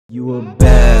You a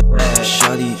bad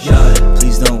shawty, yeah.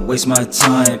 Please don't waste my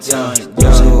time, yeah.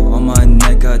 So on my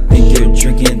neck, I think you're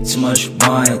drinking too much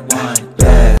wine.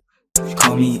 Bad,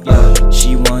 call me, yeah.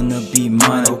 She wanna be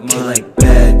mine, okay, like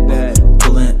bad,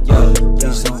 pulling, yeah.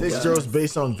 Please don't. 6 girls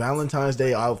based on Valentine's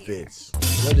Day outfits.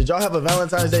 Yo, did y'all have a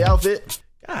Valentine's Day outfit?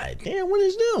 God damn, what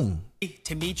is them?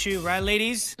 To meet you, right,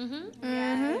 ladies?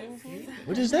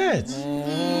 What is that?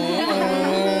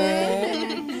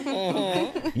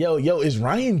 Yo, is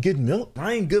Ryan good milk?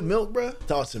 Ryan good milk, bro?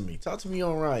 Talk to me. Talk to me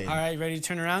on Ryan. All right, ready to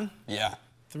turn around? Yeah.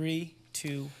 3,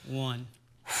 2, 1.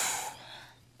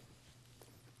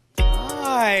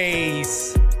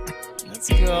 Nice. Let's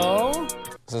go.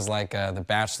 This is like The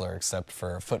Bachelor, except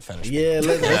for a foot fetish. Yeah,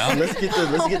 let's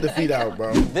get the feet out,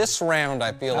 bro. This round,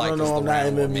 I feel like is the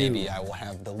round where maybe I will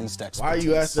have the least expertise. Why are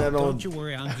you asking that on? Don't you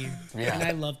worry, I'm here. Yeah. And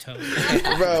I love toes.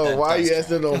 Bro, why are you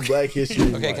asking on Black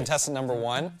History? Okay, contestant number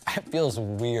 1. It feels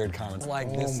weird comments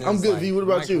like this. I'm good, like, V. What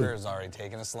about you? My career's already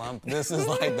taken a slump. This is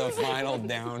like the final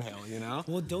downhill, you know?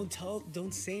 Well, don't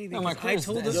say anything. No, my career's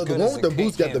told as Yo, good the one as with the it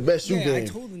boots got the can. best shoe I game.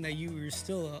 told them that you were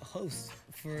still a host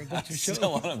for a bunch of shows.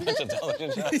 Still on a bunch of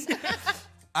television shows.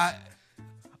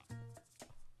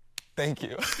 Thank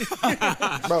you.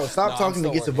 Bro, stop talking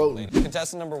to get to voting.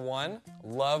 Contestant number 1,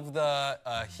 love the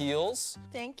heels.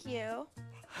 Thank you.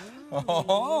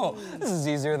 Oh, this is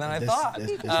easier than I thought.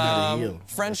 That's not a heel.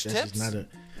 French That's tips? not a,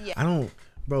 Yeah. I don't,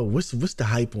 bro. What's the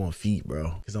hype on feet,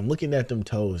 bro? Because I'm looking at them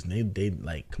toes and they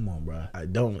like, come on, bro. I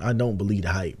don't believe the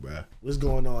hype, bro. What's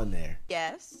going on there?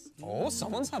 Yes. Oh,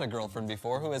 someone's had a girlfriend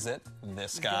before. Who is it?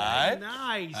 This guy.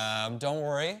 Nice. Don't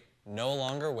worry, no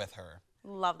longer with her.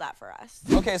 Love that for us.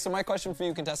 Okay, so my question for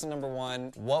you, contestant number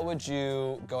 1, what would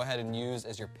you go ahead and use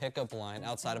as your pickup line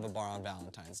outside of a bar on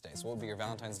Valentine's Day? So what would be your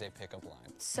Valentine's Day pickup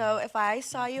line? So if I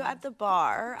saw you at the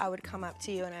bar, I would come up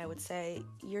to you and I would say,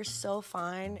 "You're so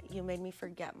fine. You made me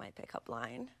forget my pickup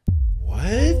line." What?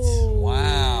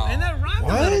 Wow. And that rhymed a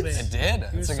What? little bit. It did.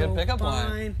 It's a good pickup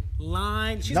line.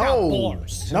 She's got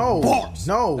bars. No. Bars.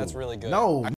 No. That's really good.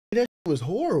 No. That was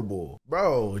horrible,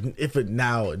 bro.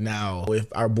 If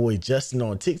our boy Justin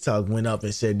on TikTok went up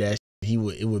and said that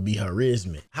it would be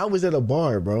harassment. How was that a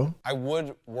bar, bro? I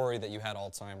would worry that you had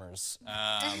Alzheimer's.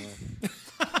 I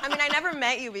mean, I never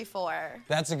met you before.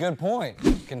 That's a good point.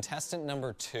 Contestant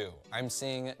number 2, I'm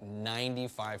seeing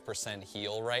 95%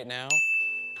 heel right now.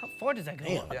 How far does that go?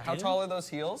 Damn. How tall are those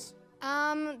heels?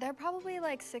 They're probably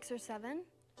like 6 or 7.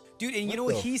 Dude, and you know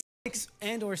what? He's 6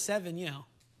 and or 7, you know.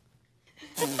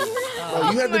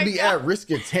 Bro, you have to be at risk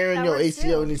of tearing your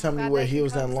ACL anytime you wear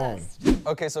heels that long.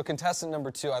 Okay, so contestant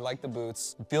number 2, I like the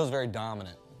boots. Feels very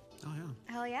dominant. Oh,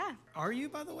 yeah. Hell yeah. Are you,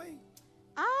 by the way?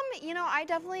 You know, I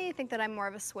definitely think that I'm more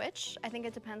of a switch. I think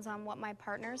it depends on what my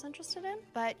partner's interested in,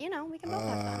 but you know, we can both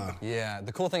have fun. Yeah,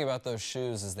 the cool thing about those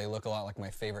shoes is they look a lot like my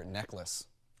favorite necklace.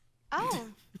 Oh,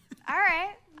 all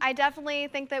right. I definitely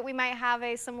think that we might have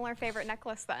a similar favorite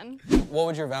necklace then. What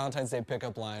would your Valentine's Day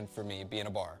pickup line for me be in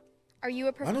a bar? Are you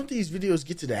a Why don't these videos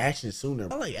get to the action sooner?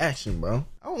 I like action, bro.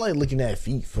 I don't like looking at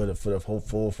feet for the whole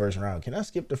full first round. Can I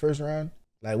skip the first round?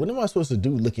 Like, what am I supposed to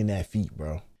do looking at feet,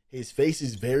 bro? His face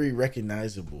is very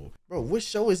recognizable. Bro, what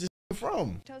show is this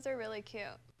from? Toes are really cute.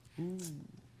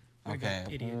 Okay,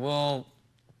 Idiot. well,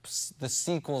 the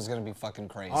sequel is gonna be fucking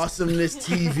crazy. Awesomeness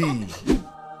TV.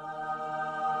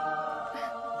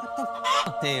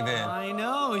 David. I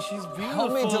know, she's beautiful.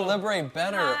 Help me deliberate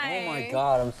better. Hi. Oh my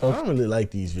God, I'm I so. don't really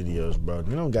like these videos, bro.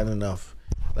 They don't got enough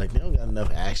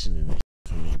action in this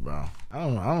for me, bro. I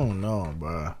don't know,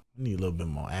 bro. I need a little bit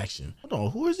more action. Hold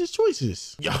on, who is this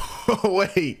choices? Yo,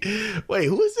 wait,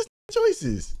 who is this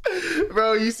choices?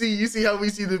 Bro, you see how we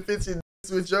see the fits and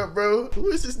switch up, bro? Who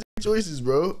is this choices,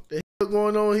 bro? The hell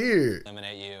going on here?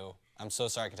 Eliminate you. I'm so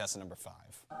sorry, contestant number 5.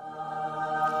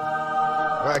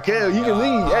 Raquel, you can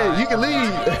leave. Hey, you can leave.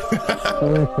 Nice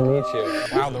to meet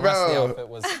you. Wow, the rest of the outfit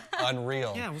was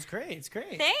unreal. Yeah, it was great. It's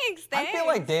great. Thanks. I feel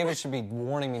like David should be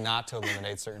warning me not to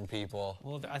eliminate certain people.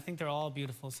 Well, I think they're all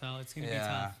beautiful, so it's going to be Yeah.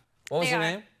 tough. What was They your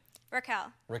are. name?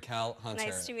 Raquel. Raquel Hunter.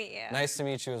 Nice to meet you. Nice to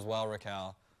meet you as well,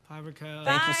 Raquel. Bye, Raquel.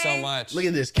 Thank you so Bye. much. Look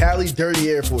at this, Cali Dirty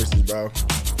Air Forces, bro.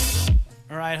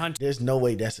 All right, Hunter. There's no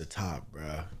way that's a top,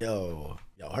 bro. Yo,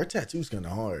 her tattoo's kind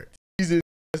of hard.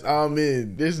 I'm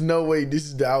in. There's no way this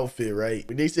is the outfit, right?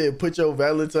 When they said put your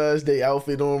Valentine's Day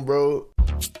outfit on, bro.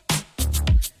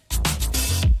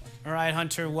 All right,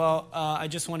 Hunter. Well, I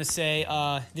just want to say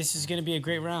this is going to be a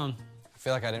great round. I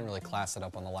feel like I didn't really class it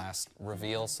up on the last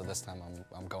reveal, so this time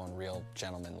I'm going real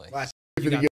gentlemanly. Watch.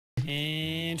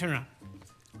 And turn around.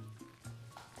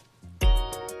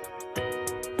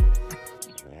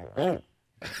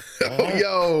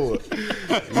 Yo.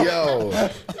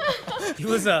 He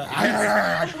was a.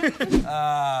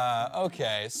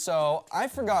 Okay, so I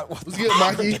forgot what Let's get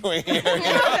Mikey. we're doing here.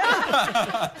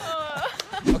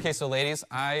 Okay, so ladies,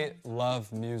 I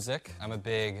love music. I'm a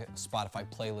big Spotify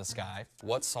playlist guy.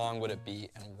 What song would it be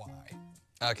and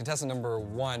why? Contestant number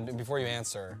 1, before you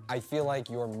answer, I feel like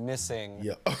you're missing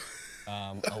Yeah.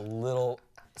 a little,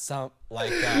 bro,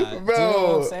 do you know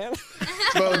what I'm saying?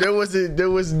 Bro, there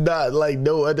was not like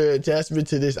no other attachment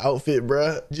to this outfit,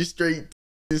 bro. Just straight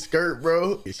skirt,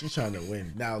 bro. Yeah, she's trying to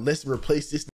win. Now let's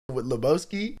replace this with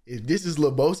Lebowski. If this is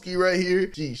Lebowski right here,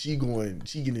 she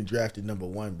getting drafted number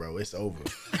 1, bro. It's over.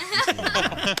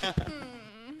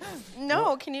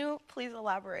 No, can you please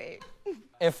elaborate?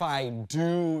 If I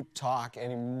do talk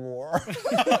anymore.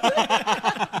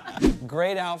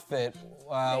 Great outfit.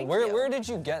 Where did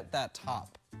you get that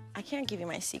top? I can't give you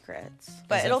my secrets,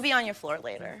 but it'll be on your floor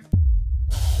later.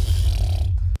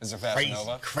 Is there Fashion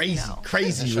Nova? Crazy.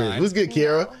 What's good,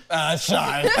 Kara?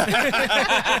 Shine.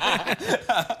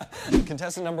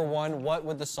 Contestant number 1, what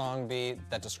would the song be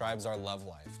that describes our love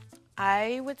life?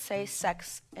 I would say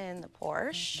Sex in the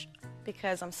Porsche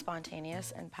because I'm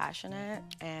spontaneous and passionate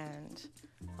and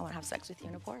I want to have sex with you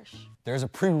in a Porsche. There's a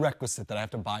prerequisite that I have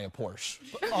to buy a Porsche.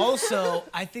 Also,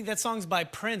 I think that song's by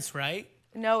Prince, right?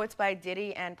 No, it's by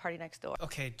Diddy and Party Next Door.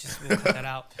 Okay, we'll cut that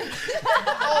out.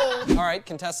 All right,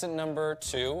 contestant number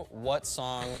 2, what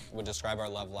song would describe our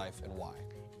love life and why?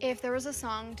 If there was a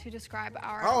song to describe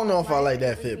our I don't know love if I life, like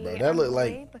that it would fit, bro. be That look Unholy,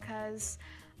 like because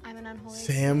I'm an unholy.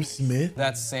 Sam Smith.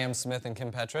 That's Sam Smith and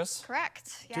Kim Petras.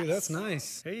 Correct. Yes. Dude, that's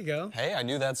nice. There you go. Hey, I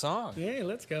knew that song. Yeah,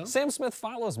 let's go. Sam Smith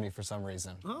follows me for some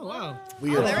reason. Oh, wow.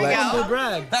 Weird there we flex. go. Humble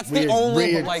brag. That's Weird, the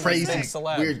only weird, like crazy, big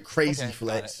celeb. weird, crazy Okay, got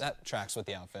flex. it. That tracks with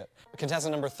the outfit.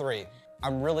 Contestant number 3.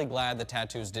 I'm really glad the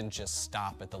tattoos didn't just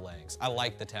stop at the legs. I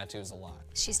like the tattoos a lot.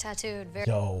 She's tattooed very.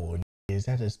 Yo, is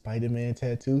that a Spider-Man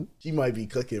tattoo? She might be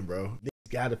cooking, bro.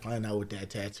 Gotta find out what that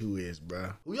tattoo is,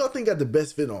 bro. Who y'all think got the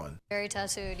best fit on? Very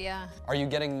tattooed, yeah. Are you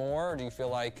getting more, or do you feel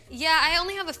like... Yeah, I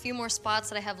only have a few more spots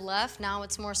that I have left. Now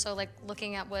it's more so like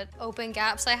looking at what open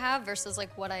gaps I have versus like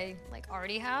what I like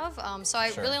already have. So I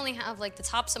Sure. really only have like the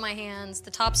tops of my hands,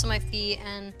 the tops of my feet,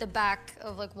 and the back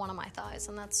of like one of my thighs,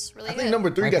 and that's really I it. think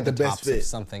number 3 Might got be the best tops of fit.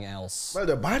 something else. Bro,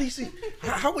 the bodysuit.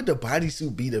 How would the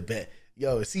bodysuit be the best?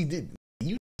 Yo, see, this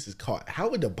is caught. How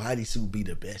would the bodysuit be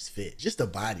the best fit? Just the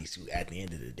bodysuit at the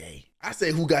end of the day. I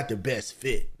say who got the best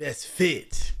fit? Best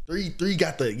fit. 3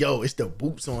 got the, it's the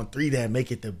boots on 3 that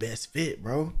make it the best fit,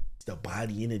 bro. It's the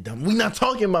body in it dumb. We not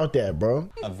talking about that, bro.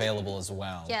 Available as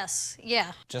well. Yes,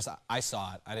 yeah. Just, I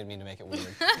saw it. I didn't mean to make it weird.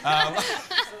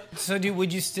 So,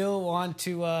 would you still want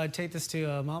to take this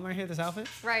to mom right here, this outfit?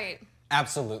 Right.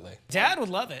 Absolutely. Dad would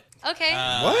love it. Okay,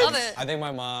 What? love it. I think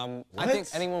my mom, I What? think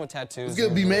anyone with tattoos It's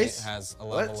good, B. usually Mace. has a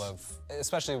level What? of,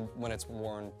 especially when it's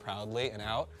worn proudly and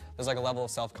out, there's like a level of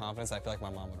self-confidence I feel like my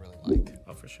mom would really like.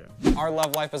 Oh, for sure. Our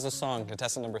love life is a song,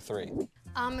 contestant number 3.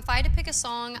 If I had to pick a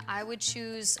song, I would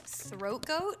choose Throat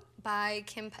Goat by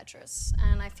Kim Petras,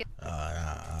 and I feel.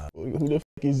 Who the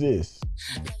fuck is this?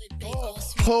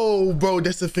 Oh, bro,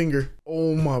 that's a finger.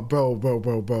 Oh my,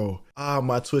 bro. Ah,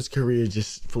 my Twitch career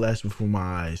just flashed before my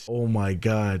eyes. Oh my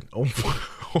God.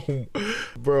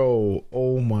 Bro.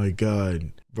 Oh my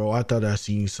God. Bro, I thought I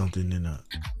seen something in a.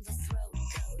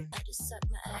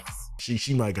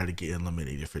 She might gotta get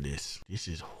eliminated for this. This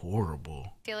is horrible.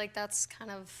 I feel like that's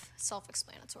kind of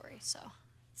self-explanatory, so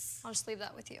I'll just leave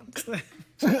that with you.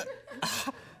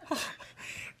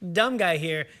 Dumb guy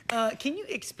here. Can you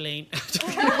explain?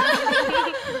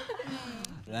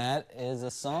 That is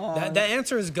a song. that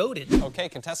answer is goated. Okay,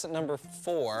 contestant number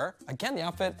 4. Again, the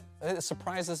outfit it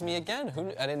surprises me again.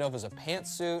 I didn't know if it was a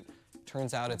pantsuit.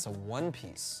 Turns out it's a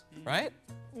one-piece, right?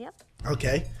 Yep.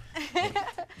 Okay. I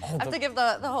have to give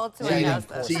the whole tour. Cheating. Yes,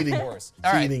 but- Cheating. Of course.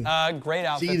 All right, Cheating. great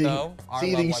outfit Cheating. though. Our love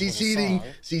Cheating. life She's was a cheating. song.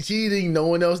 She's cheating. No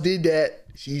one else did that.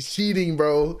 She's cheating,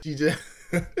 bro. She just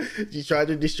she tried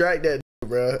to distract that,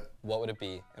 bro. What would it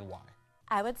be and why?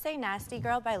 I would say Nasty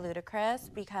Girl by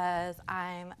Ludacris because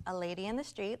I'm a lady in the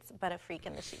streets, but a freak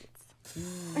in the sheets.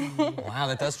 Wow,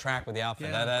 that does track with the outfit.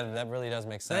 Yeah. That really does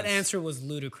make sense. That answer was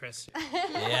ludicrous.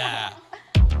 Yeah.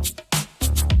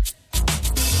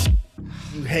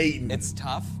 You hating. It's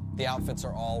tough. The outfits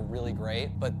are all really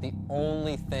great, but the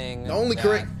only thing The only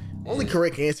that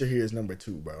correct answer here is number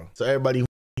 2, bro. So everybody,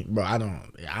 bro, I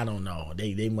don't know.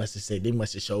 They must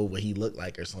have showed what he looked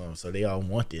like or something. So they all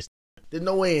want this. There's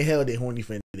no way in hell they horny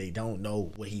fan. They don't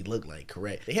know what he looked like.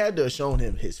 Correct. They had to have shown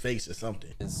him his face or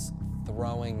something. is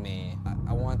throwing me.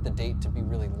 I want the date to be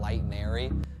really light and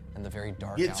airy, and the very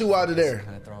dark. Get 2 out of there.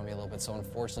 Kind of throwing me a little bit. So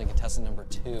unfortunately, contestant number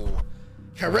 2.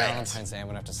 For Correct. Valentine's Day, I'm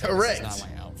gonna have to say Correct. this is not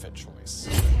my outfit choice.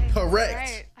 Correct.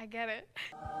 Right, I get it.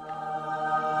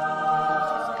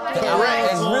 It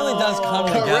really does come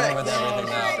together with everything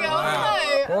now. There you go. Wow.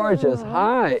 Hi. Gorgeous.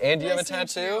 Hi. And do you have a Nice to meet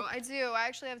tattoo? you. I do. I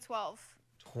actually have 12.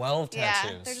 12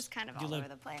 tattoos. Yeah, they're just kind of all over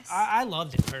the place. I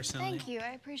loved it personally. Thank you.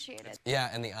 I appreciate it. Yeah,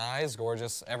 and the eyes,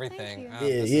 gorgeous, everything. Thank Oh,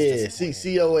 Yeah, this is yeah. just-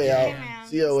 See your way out. Man,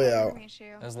 See your way it's lovely out. to meet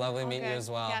you. It was lovely meeting you Okay. as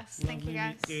well. Yes, thank you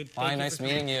guys. Dude, Bye, nice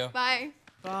meeting you. Bye.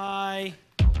 Bye.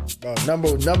 Bro,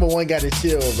 number one got to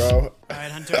chill, bro. All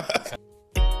right, Hunter.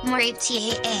 More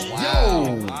TAA.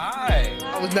 Yo. Hi.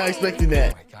 I was not expecting Oh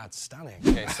that. my God, stunning.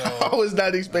 Okay, so. I was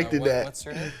not expecting that. What's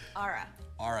your name? Aura.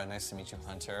 Ara, nice to meet you,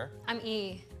 Hunter. I'm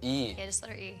E. E. Yeah, just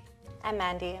letter E. I'm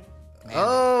Mandy. Mandy,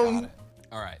 got it.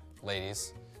 All right,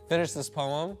 ladies, finish this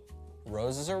poem.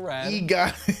 Roses are red. He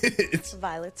got it.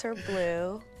 Violets are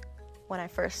blue. When I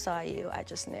first saw you, I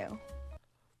just knew.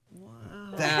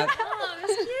 That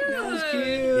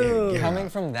Yeah, coming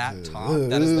from that top,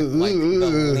 that is the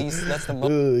least. That's the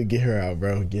most Get her out,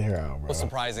 bro. Get her out, bro.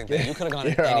 surprising thing. You could have gone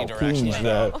in Get her any out, direction. please, with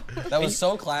bro. that. That was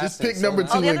so classic. Just pick so number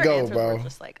nice. two All the and other go, answers bro. were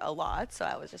just like a lot, so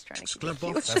I was just trying to keep it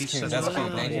cute. That's cute. That's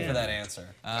cute. Thank you for that answer.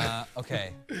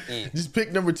 Okay, E. Just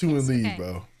pick number two and leave, okay.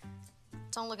 bro.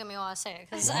 Don't look at me while I say it,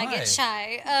 because I Why? get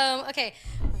shy. Okay,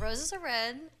 roses are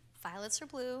red, violets are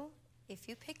blue. If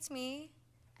you picked me,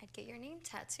 I'd get your name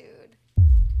tattooed.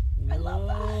 I love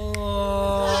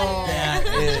that.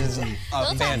 That is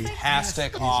a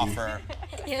fantastic offer.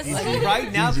 Yes.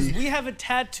 Right now, because we have a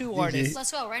tattoo artist.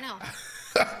 Let's go right now.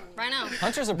 Right now.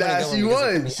 Hunter's a pretty Nah, good she one.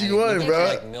 won. because it She could be won, anything. bro.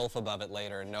 Like MILF above it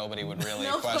later, and nobody would really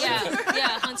question it.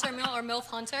 Yeah, Hunter Mill or MILF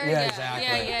Hunter. Yeah,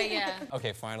 exactly. Yeah.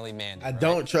 Okay, finally, Mandy. I right?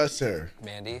 don't trust her.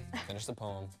 Mandy, finish the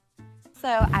poem. So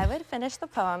I would finish the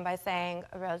poem by saying,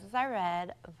 roses are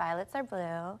red, violets are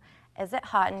blue. Is it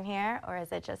hot in here or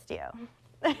is it just you?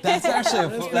 That's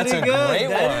actually that's a Pretty good. great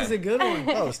That one. is a good one.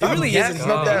 Oh, stop really gassing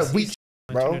isn't up that close. weak,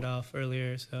 I turned it bro. off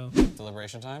earlier, so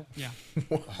Deliberation time? yeah.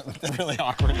 That's really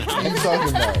awkward. What are you talking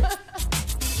about?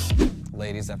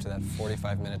 Ladies, after that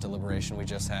 45-minute deliberation we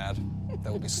just had,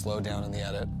 that will be slowed down in the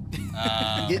edit.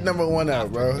 Get number one out,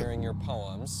 After bro. hearing your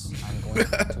poems, I'm going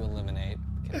to eliminate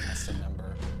contestant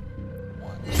number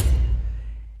 1.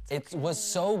 It was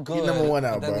so good. number one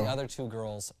out, but then bro. the other two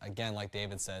girls, again, like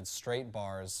David said, straight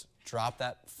bars, drop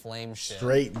that flame shit.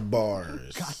 Straight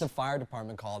bars. Got the fire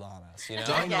department called on us, you know?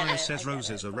 Diana says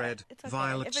roses are red, It's okay. If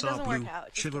violets it are doesn't work blue, out,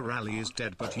 just Shiva give me a Rally call. is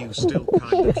dead, but you still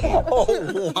kind of here.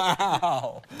 Oh,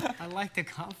 wow. I like the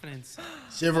confidence.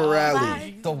 Shiver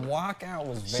rally. The walkout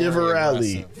was very Shiver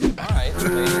rally. impressive. All right,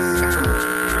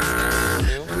 ladies.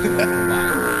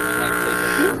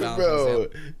 Bro,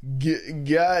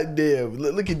 goddamn.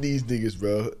 Look at these niggas,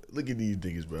 bro. Look at these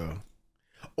niggas, bro.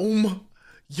 Oh my.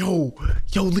 Yo,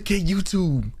 look at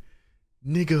YouTube.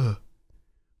 Nigga.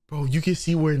 Bro, you can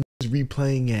see where niggas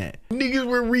replaying at. Niggas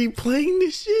were replaying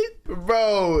this shit?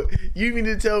 Bro, you mean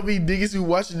to tell me niggas who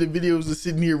watching the videos are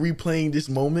sitting here replaying this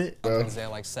moment? Bro, They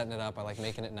like setting it up. I like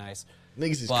making it nice.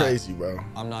 niggas is But crazy, bro.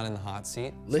 I'm not in the hot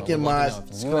seat. Look so at I would my love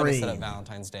to know if you had to set up screen.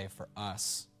 Valentine's Day for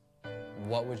us,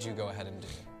 what would you go ahead and do?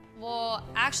 Well,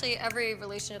 actually, every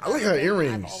relationship I like I've her been in,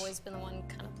 earrings. I've always been the one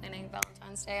kind of planning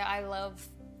Valentine's Day. I love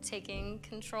taking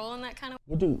control in that kind of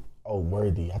What do? Oh,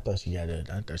 Worthy. I thought she had a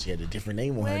different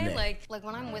name on her way. neck. Like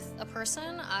when I'm with a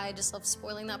person, I just love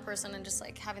spoiling that person and just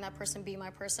like having that person be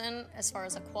my person as far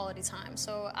as like quality time.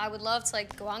 So I would love to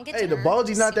like go out and get Hey, the dinner.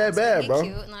 Baldy's just, not you know, that bad,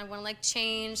 something bro. Cute, and I want to like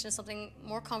change into something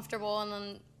more comfortable, and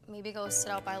then maybe go sit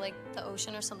out by like the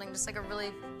ocean or something, just like a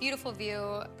really beautiful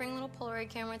view. Bring a little Polaroid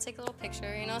camera, take a little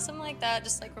picture, you know, something like that.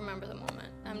 Just like remember the moment.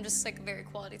 I'm just like a very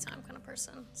quality time kind of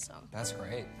person. So That's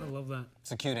great. I love that.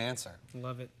 It's a cute answer.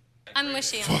 Love it. I'm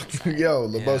mushy on one side. Yo,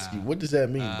 Lebowski, Yeah. what does that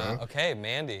mean, bro? Okay,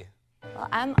 Mandy. Well,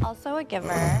 I'm also a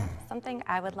giver. Something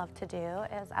I would love to do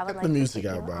is I would Cut like the to music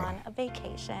take out, you bro. on a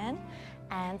vacation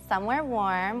and somewhere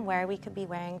warm where we could be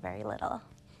wearing very little.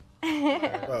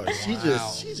 Bro, she's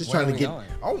just Where trying are to we get. going?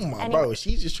 Oh my, bro,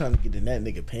 she's just trying to get in that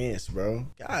nigga pants, bro.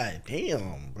 God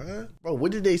damn, bro. Bro,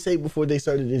 what did they say before they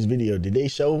started this video? Did they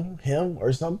show him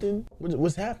or something?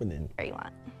 What's happening? Where you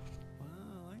want. Wow,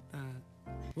 I like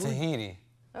that. Tahiti.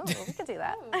 Oh, we could do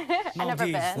that. I've never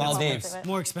Maldives. been. Maldives.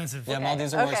 More expensive. Yeah,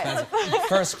 Maldives are more Okay. expensive.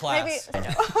 First class.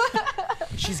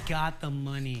 She's got the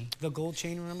money. The gold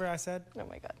chain, remember I said? Oh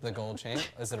my god. The gold chain.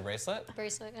 Is it a bracelet?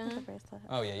 Bracelet. Bracelet.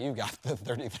 Oh yeah, you got the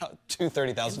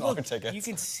 $30,000 Look, tickets. you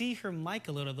can see her mic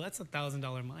a little. That's $1,000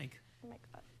 mic. Oh my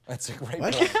god. That's a great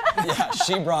point. Yeah,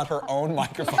 she brought her own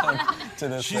microphone to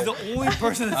this. She's thing. the only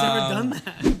person that's ever done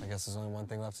that. I guess there's only one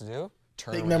thing left to do.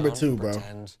 Turn Pick number around, 2, bro.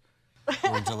 Pretend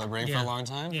we're deliberating for Yeah. a long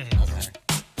time. Yeah. Okay.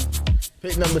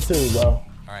 Pick number 2, bro.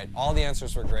 All right, all the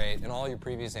answers were great, and all your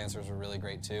previous answers were really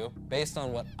great too. Based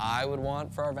on what I would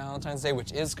want for our Valentine's Day,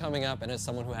 which is coming up, and as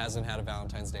someone who hasn't had a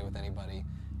Valentine's Day with anybody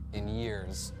in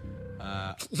years.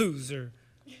 Loser.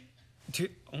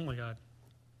 Dude, oh my God.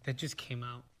 That just came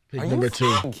out. Pick number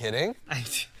 2. Kidding?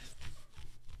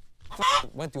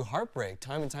 Went through heartbreak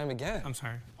time and time again. I'm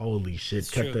sorry. Holy shit!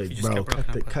 It's true. You just Bro,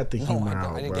 got cut the No, humor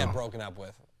out, I didn't bro. get broken up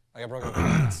with. I got broken up with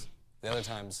once. The other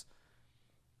times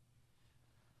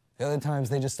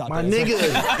they just stopped. My answering.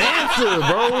 nigga,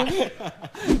 answer,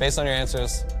 bro. Based on your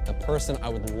answers, the person I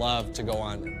would love to go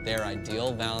on their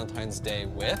ideal Valentine's Day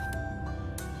with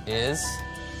is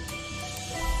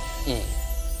E.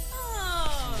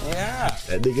 Yeah.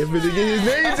 That nigga finna get his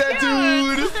name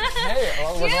tattooed. Hey,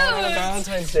 we're going on a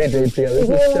Valentine's Day date together.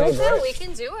 This is so great. We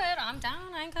can do it. I'm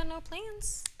down. I ain't got no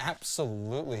plans.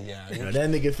 Absolutely, yeah. Yo, that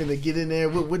nigga finna get in there.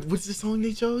 What's the song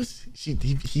they chose?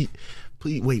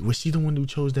 Please wait. Was she the one who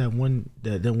chose that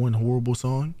one horrible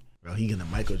song? Bro, he gonna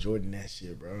Michael Jordan that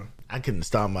shit, bro. I couldn't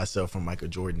stop myself from Michael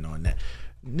Jordan on that.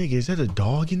 Nigga, is that a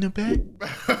dog in the back?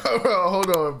 Bro, hold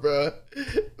on, bro.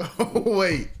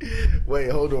 Wait,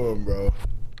 hold on, bro.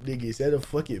 Nigga, is that a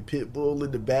fucking pit bull in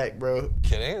the back, bro?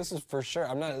 Kidding? This is for sure.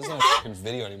 This is not a fucking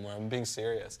video anymore. I'm being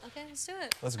serious. Okay, let's do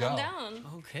it. Let's go. I'm down.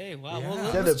 Okay, wow. Yeah. Well,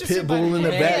 Is that a pit bull in the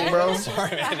back, bro?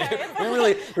 Sorry, man.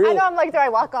 We I know, I'm like, do I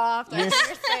walk off? Do I enter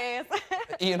your space?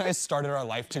 E and I started our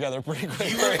life together pretty quickly.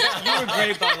 You were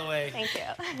great, by the way. Thank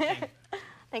you.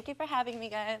 Thank you for having me,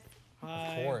 guys.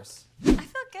 Hi. Of course. I feel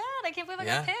good. I can't believe I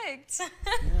got Yeah. picked.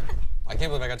 I can't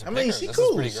believe I got to I pick mean, her. she This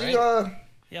cool. is pretty great.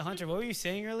 Yeah, Hunter, what were you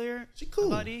saying earlier? She cool.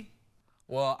 Buddy?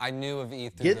 Well, I knew of E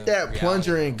through Get the that reality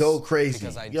plunger and shows go crazy.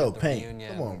 because I Yo, did the Paint.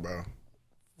 reunion Come on, bro.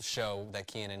 show that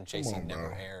Kian and JC on, never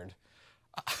bro. aired.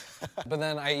 But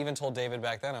then I even told David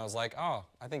back then, I was like, oh,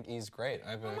 I think E's great.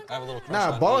 I have a little crush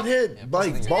on Nah, bald E. head, Yeah,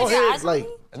 like because bald I think head, like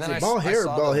And then bald hair,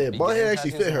 saw bald the head. Bald beginning head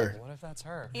actually tattoos, fit I'm her. like, what if that's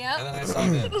her? Yep. And then I saw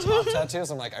the top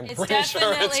tattoos. I'm like, I'm It's pretty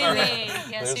sure it's definitely her.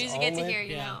 me. Yeah, as soon as you get to There's hear,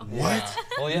 you know. What? Yeah.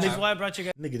 Well, yeah. That's why I brought you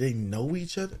guys. Nigga, they know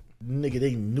each other? Nigga,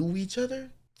 they knew each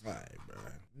other? Alright, bro.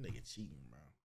 Nigga cheating,